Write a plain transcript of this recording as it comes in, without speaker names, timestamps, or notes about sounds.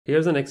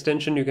Here's an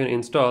extension you can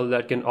install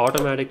that can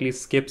automatically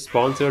skip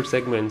sponsored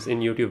segments in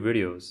YouTube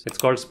videos. It's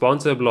called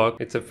Sponsor Block.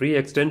 It's a free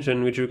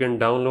extension which you can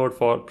download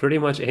for pretty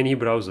much any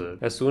browser.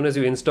 As soon as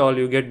you install,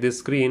 you get this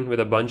screen with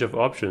a bunch of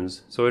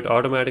options. So it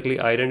automatically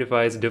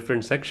identifies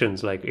different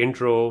sections like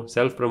intro,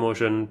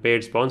 self-promotion,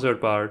 paid sponsored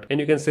part, and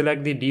you can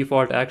select the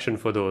default action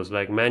for those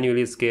like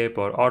manually skip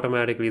or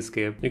automatically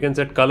skip. You can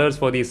set colors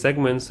for these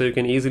segments so you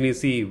can easily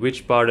see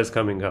which part is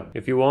coming up.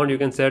 If you want, you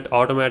can set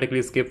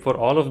automatically skip for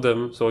all of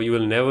them so you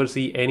will never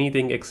see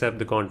anything except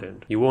the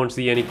content. You won't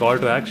see any call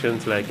to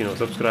actions like,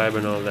 subscribe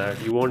and all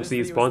that. You won't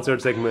see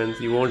sponsored segments.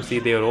 You won't see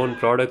their own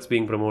products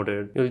being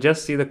promoted. You'll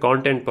just see the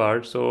content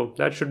part. So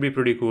that should be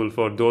pretty cool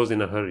for those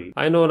in a hurry.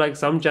 I know like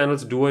some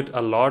channels do it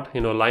a lot.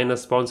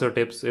 Linus Tech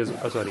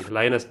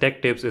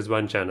Tips is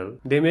one channel.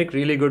 They make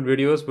really good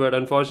videos, but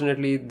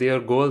unfortunately their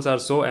goals are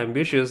so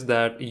ambitious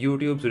that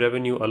YouTube's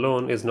revenue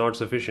alone is not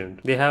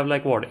sufficient. They have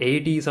like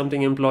 80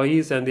 something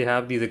employees, and they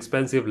have these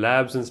expensive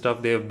labs and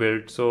stuff they have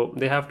built. So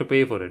they have to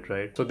pay for it,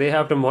 right? So they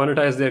have to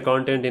monetize their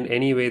content in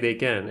any way they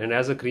can. And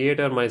as a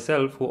creator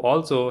myself who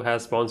also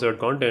has sponsored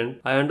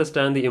content, I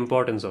understand the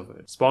importance of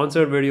it.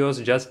 Sponsored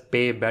videos just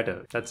pay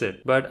better. That's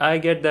it. But I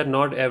get that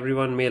not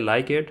everyone may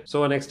like it.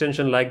 So an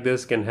extension like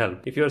this can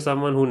help. If you're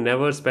someone who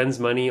never spends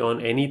money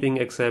on anything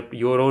except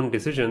your own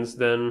decisions,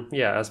 then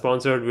yeah, a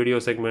sponsored video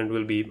segment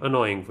will be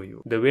annoying for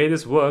you. The way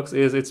this works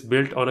is it's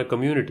built on a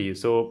community.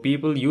 So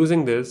people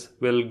using this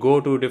will go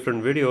to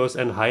different videos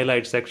and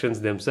highlight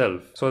sections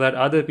themselves so that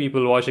other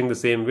people watching the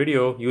same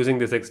video using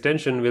this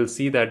extension will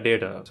see that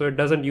data. So it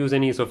doesn't use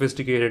any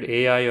sophisticated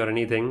AI or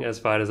anything as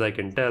far as I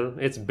can tell.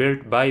 It's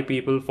built by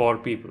people for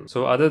people.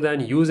 So other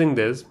than using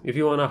this, if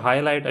you want to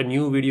highlight a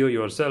new video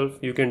yourself,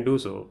 you can do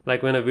so.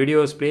 Like when a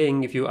video is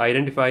playing, if you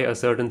identify a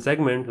certain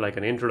segment like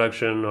an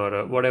introduction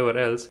or whatever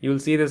else, you'll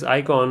see this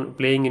icon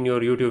playing in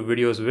your YouTube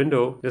videos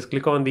window. Just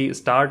click on the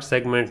Start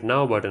Segment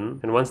Now button,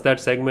 and once that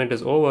segment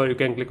is over, you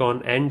can click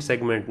on End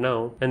Segment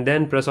Now and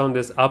then press on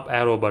this up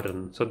arrow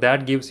button. So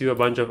that gives you a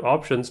bunch of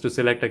options to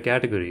select a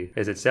category.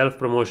 Is it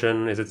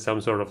self-promotion? Is it some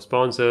sort of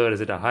sponsor?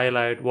 Is it a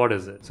highlight? What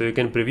is it? So you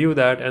can preview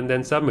that and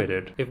then submit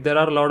it. If there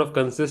are a lot of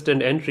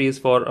consistent entries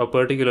for a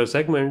particular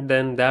segment,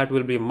 then that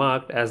will be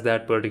marked as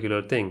that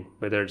particular thing,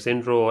 whether it's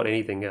intro or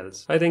anything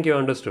else. I think you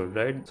understood,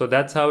 right? So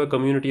that's how a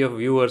community of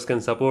viewers can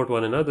support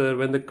one another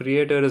when the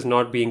creator is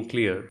not being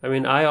clear. I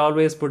mean, I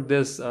always put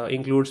this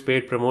includes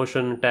paid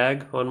promotion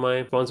tag on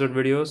my sponsored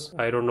videos.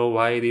 I don't know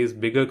why these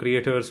bigger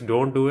creators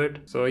don't do it.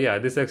 So yeah,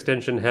 this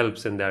extension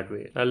helps in that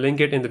way. I'll link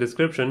it in the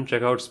description.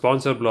 Check out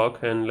Sponsor Block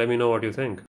and let me know what you think.